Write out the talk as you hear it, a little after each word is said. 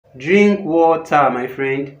Drink water, my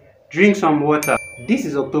friend. Drink some water. This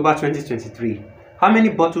is October 2023. How many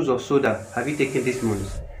bottles of soda have you taken this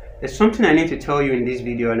month? There's something I need to tell you in this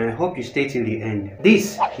video, and I hope you stay till the end.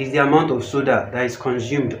 This is the amount of soda that is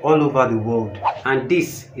consumed all over the world, and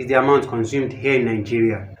this is the amount consumed here in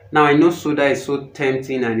Nigeria. Now, I know soda is so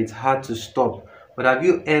tempting and it's hard to stop, but have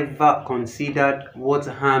you ever considered what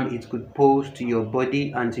harm it could pose to your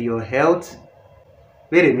body and to your health?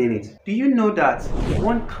 Wait a minute. Do you know that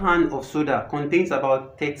one can of soda contains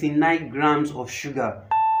about 39 grams of sugar?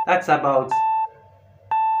 That's about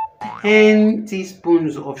 10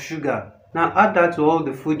 teaspoons of sugar. Now add that to all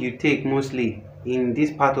the food you take mostly in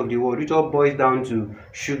this part of the world, which all boils down to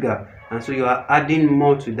sugar. And so you are adding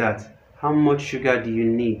more to that. How much sugar do you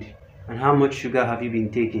need? And how much sugar have you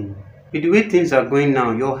been taking? With the way things are going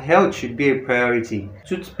now, your health should be a priority.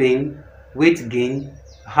 Tooth pain, weight gain,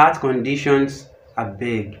 heart conditions, I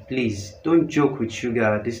beg, please don't joke with sugar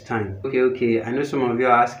at this time. Okay, I know some of you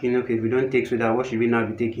are asking, okay, if we don't take soda, what should we now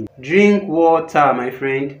be taking? Drink water, my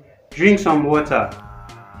friend. Drink some water.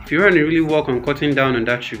 If you want to really work on cutting down on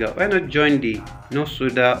that sugar, why not join the No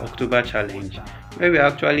Soda October Challenge, where we're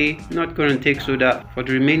actually not going to take soda for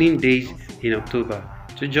the remaining days in October.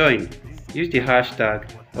 To join, use the hashtag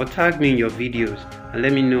or tag me in your videos and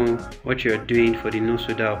let me know what you're doing for the No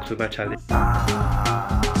Soda October Challenge.